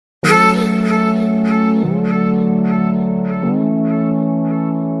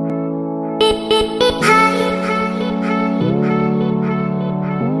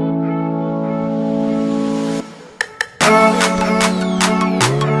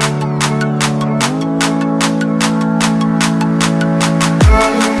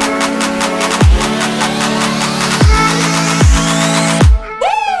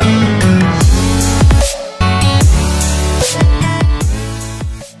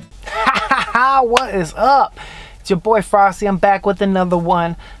What is up? It's your boy Frosty. I'm back with another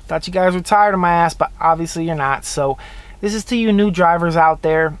one. Thought you guys were tired of my ass, but obviously you're not. So this is to you new drivers out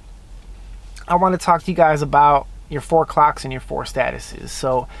there. I want to talk to you guys about your 4 clocks and your 4 statuses.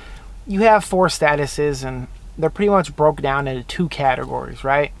 So you have 4 statuses, and they're pretty much broke down into 2 categories,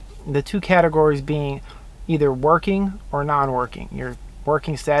 right? The 2 categories being either working or non-working. Your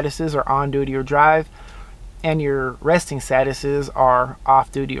working statuses are on duty or drive, and your resting statuses are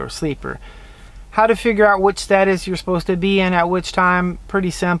off duty or sleeper. How to figure out which status you're supposed to be in at which time? Pretty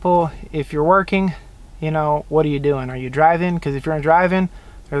simple. If you're working, you know, what are you doing? Are you driving? Because if you're driving,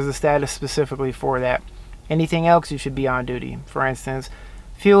 there's a status specifically for that. Anything else, you should be on duty. For instance,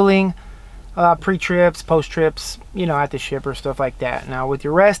 fueling, pre-trips, post-trips, you know, at the shipper, stuff like that. Now with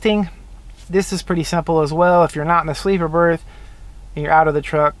your resting, this is pretty simple as well. If you're not in the sleeper berth and you're out of the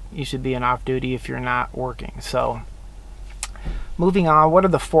truck, you should be in off duty if you're not working. So moving on, what are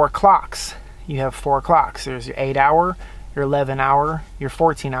the 4 clocks? You have 4 clocks. There's your 8-hour, your 11-hour, your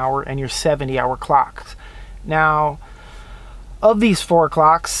 14-hour, and your 70-hour clocks. Now, of these 4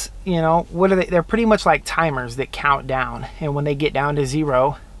 clocks, you know, what are they? They're pretty much like timers that count down. And when they get down to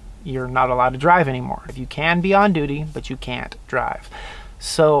 0, you're not allowed to drive anymore. You can be on duty, but you can't drive.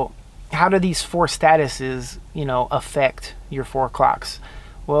 So how do these 4 statuses, you know, affect your 4 clocks?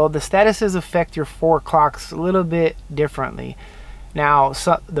 Well, the statuses affect your 4 clocks a little bit differently. Now,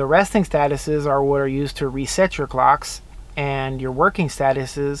 the resting statuses are what are used to reset your clocks, and your working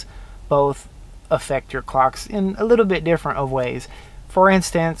statuses both affect your clocks in a little bit different of ways. For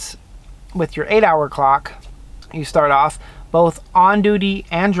instance, with your 8-hour clock, you start off both on duty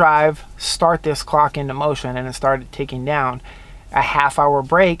and drive, start this clock into motion, and it started ticking down. A half-hour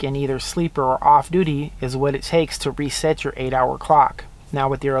break in either sleeper or off duty is what it takes to reset your 8-hour clock. Now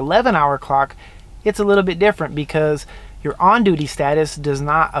with your 11-hour clock, it's a little bit different because your on-duty status does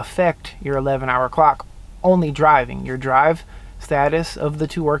not affect your 11-hour clock, only driving. Your drive status of the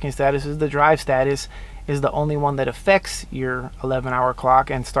 2 working statuses, the drive status is the only one that affects your 11-hour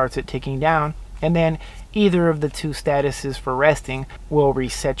clock and starts it ticking down. And then either of the 2 statuses for resting will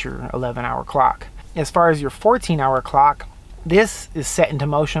reset your 11-hour clock. As far as your 14-hour clock, this is set into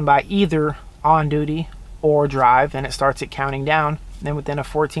motion by either on duty or drive, and it starts it counting down. Then within a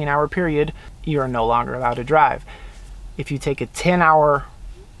 14-hour period, you are no longer allowed to drive. If you take a 10-hour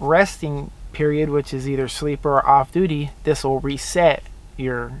resting period, which is either sleeper or off duty, this will reset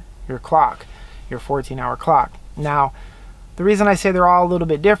your clock, your 14-hour clock. Now, the reason I say they're all a little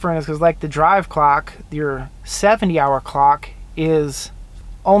bit different is because, like the drive clock, your 70-hour clock is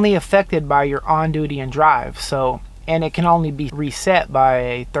only affected by your on duty and drive. So, and it can only be reset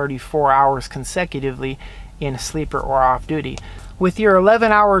by 34 hours consecutively in sleeper or off duty. With your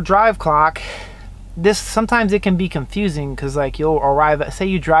 11-hour drive clock, this sometimes it can be confusing because, like, you'll arrive at, say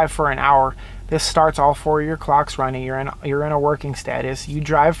you drive for an hour, this starts all 4 of your clocks running, you're in a working status, you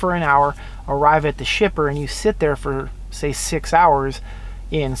drive for an hour, arrive at the shipper, and you sit there for say 6 hours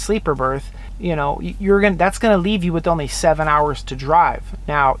in sleeper berth. You know, that's gonna leave you with only 7 hours to drive.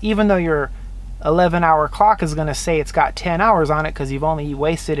 Now, even though your 11-hour clock is gonna say it's got 10 hours on it because you've only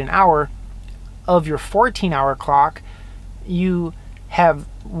wasted an hour of your 14-hour clock, you have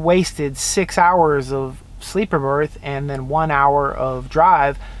wasted 6 hours of sleeper berth and then 1 hour of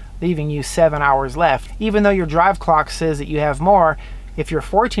drive, leaving you 7 hours left. Even though your drive clock says that you have more, if your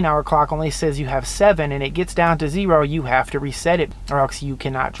 14-hour clock only says you have 7 and it gets down to 0, you have to reset it or else you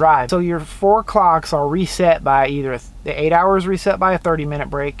cannot drive. So your 4 clocks are reset by either the 8 hours reset by a 30-minute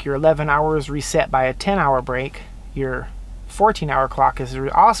break, your 11 hours reset by a 10-hour break, your 14-hour clock is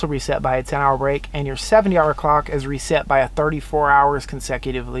also reset by a 10-hour break, and your 70-hour clock is reset by a 34 hours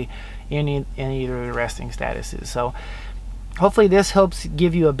consecutively in either of the resting statuses. So hopefully this helps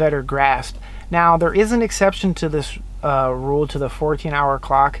give you a better grasp. Now, there is an exception to this rule to the 14-hour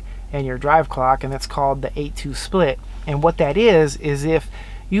clock and your drive clock, and that's called the 8-2 split. And what that is if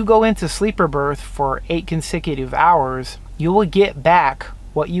you go into sleeper berth for 8 consecutive hours, you will get back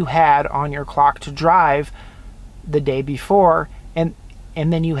what you had on your clock to drive the day before, and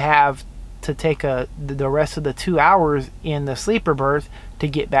then you have to take the rest of the 2 hours in the sleeper berth to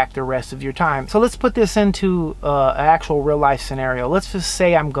get back the rest of your time. So let's put this into an actual real life scenario. Let's just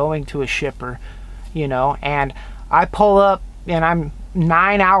say I'm going to a shipper, you know, and I pull up and I'm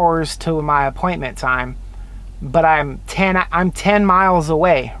 9 hours to my appointment time, but I'm 10 miles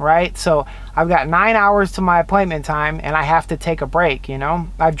away, right? So I've got 9 hours to my appointment time and I have to take a break, you know.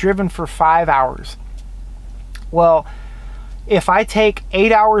 I've driven for 5 hours. Well, if I take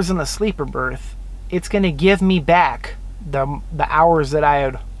 8 hours in the sleeper berth, it's going to give me back the hours that I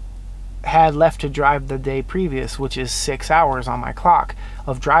had had left to drive the day previous, which is 6 hours on my clock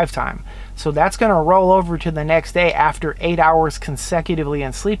of drive time. So that's going to roll over to the next day after 8 hours consecutively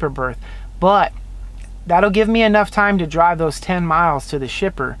in sleeper berth. But that'll give me enough time to drive those 10 miles to the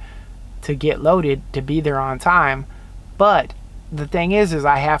shipper to get loaded, to be there on time. But the thing is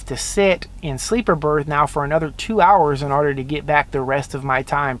I have to sit in sleeper berth now for another 2 hours in order to get back the rest of my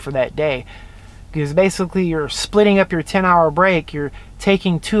time for that day. Because basically you're splitting up your 10-hour break. You're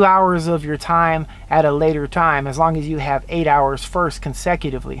taking 2 hours of your time at a later time, as long as you have 8 hours first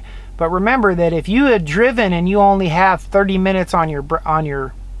consecutively. But remember that if you had driven and you only have 30 minutes on your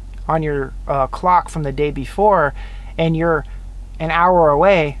clock from the day before, and you're an hour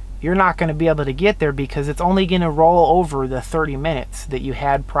away, you're not going to be able to get there, because it's only going to roll over the 30 minutes that you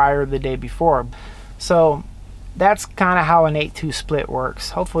had prior to the day before. So that's kind of how an 8-2 split works.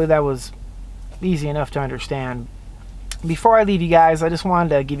 Hopefully that was easy enough to understand. Before I leave you guys, I just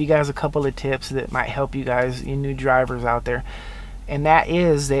wanted to give you guys a couple of tips that might help you guys, you new drivers out there. And that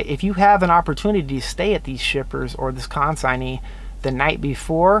is that if you have an opportunity to stay at these shippers or this consignee the night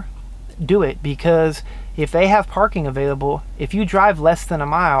before, do it. Because if they have parking available, if you drive less than a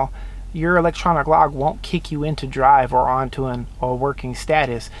mile, your electronic log won't kick you into drive or onto a working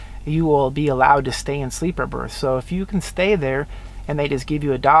status. You will be allowed to stay in sleeper berth. So if you can stay there and they just give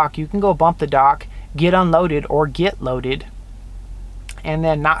you a dock, you can go bump the dock, get unloaded or get loaded, and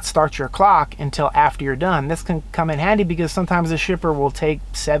then not start your clock until after you're done. This can come in handy because sometimes the shipper will take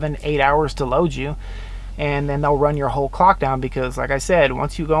 7-8 hours to load you, and then they'll run your whole clock down, because like I said,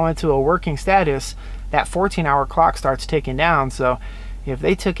 once you go into a working status, that 14-hour clock starts ticking down. So if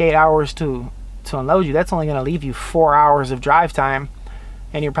they took 8 hours to unload you, that's only going to leave you 4 hours of drive time,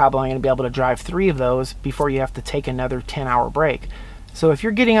 and you're probably going to be able to drive 3 of those before you have to take another 10-hour break. So if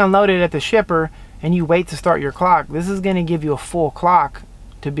you're getting unloaded at the shipper and you wait to start your clock, this is going to give you a full clock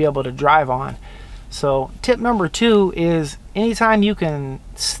to be able to drive on. So tip number 2 is anytime you can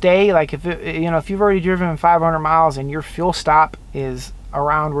stay, like if you've already driven 500 miles and your fuel stop is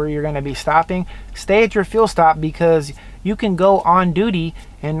around where you're going to be stopping, stay at your fuel stop, because you can go on duty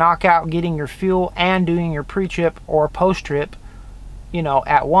and knock out getting your fuel and doing your pre-trip or post-trip,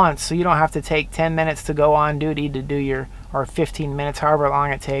 at once. So you don't have to take 10 minutes to go on duty to do your, or 15 minutes, however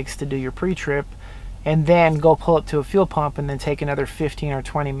long it takes to do your pre-trip, and then go pull up to a fuel pump and then take another 15 or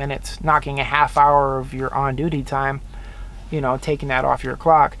 20 minutes, knocking a half hour of your on-duty time, taking that off your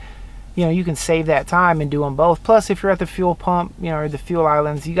clock. You can save that time and do them both. Plus, if you're at the fuel pump, or the fuel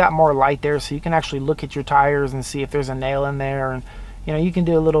islands, you got more light there, so you can actually look at your tires and see if there's a nail in there, and you can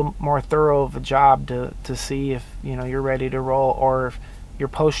do a little more thorough of a job to see if you're ready to roll, or if your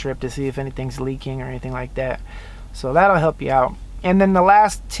post-trip to see if anything's leaking or anything like that. So that'll help you out. And then the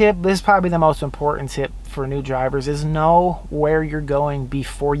last tip, this is probably the most important tip for new drivers, is know where you're going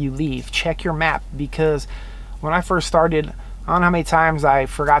before you leave. Check your map, because when I first started, I don't know how many times I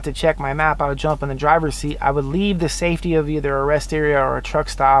forgot to check my map. I would jump in the driver's seat. I would leave the safety of either a rest area or a truck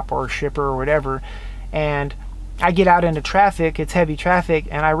stop or a shipper or whatever, and I get out into traffic, it's heavy traffic,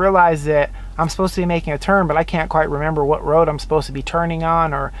 and I realize that I'm supposed to be making a turn, but I can't quite remember what road I'm supposed to be turning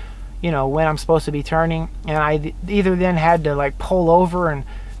on, or when I'm supposed to be turning. And I either then had to like pull over and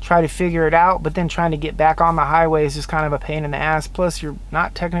try to figure it out, but then trying to get back on the highway is just kind of a pain in the ass. Plus, you're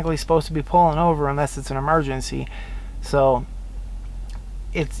not technically supposed to be pulling over unless it's an emergency. So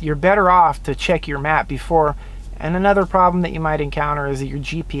you're better off to check your map before. And another problem that you might encounter is that your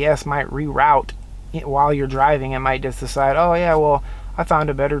GPS might reroute while you're driving. It might just decide, oh yeah, well, I found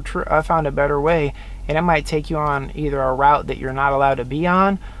a better way, and it might take you on either a route that you're not allowed to be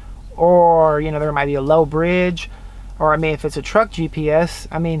on, or there might be a low bridge, or if it's a truck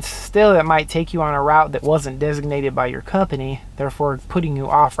GPS, still it might take you on a route that wasn't designated by your company, therefore putting you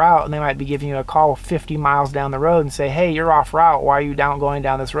off route, and they might be giving you a call 50 miles down the road and say, hey, you're off route, why are you going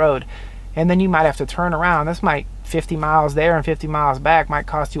down this road? And then you might have to turn around. This might 50 miles there and 50 miles back might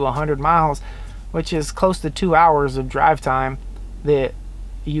cost you 100 miles, which is close to 2 hours of drive time that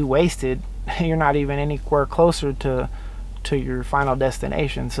you wasted. You're not even anywhere closer to your final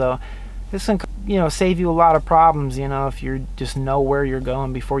destination. So this can save you a lot of problems, if you just know where you're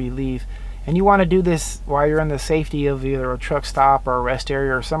going before you leave. And you want to do this while you're in the safety of either a truck stop or a rest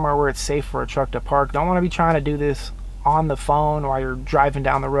area or somewhere where it's safe for a truck to park. Don't want to be trying to do this on the phone while you're driving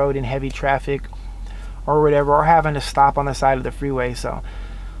down the road in heavy traffic or whatever, or having to stop on the side of the freeway. So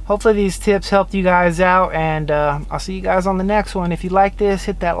hopefully these tips helped you guys out, and I'll see you guys on the next one. If you like this,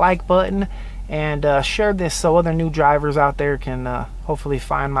 hit that like button and share this so other new drivers out there can hopefully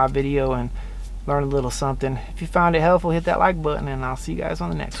find my video and learn a little something. If you found it helpful, hit that like button, and I'll see you guys on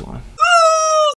the next one.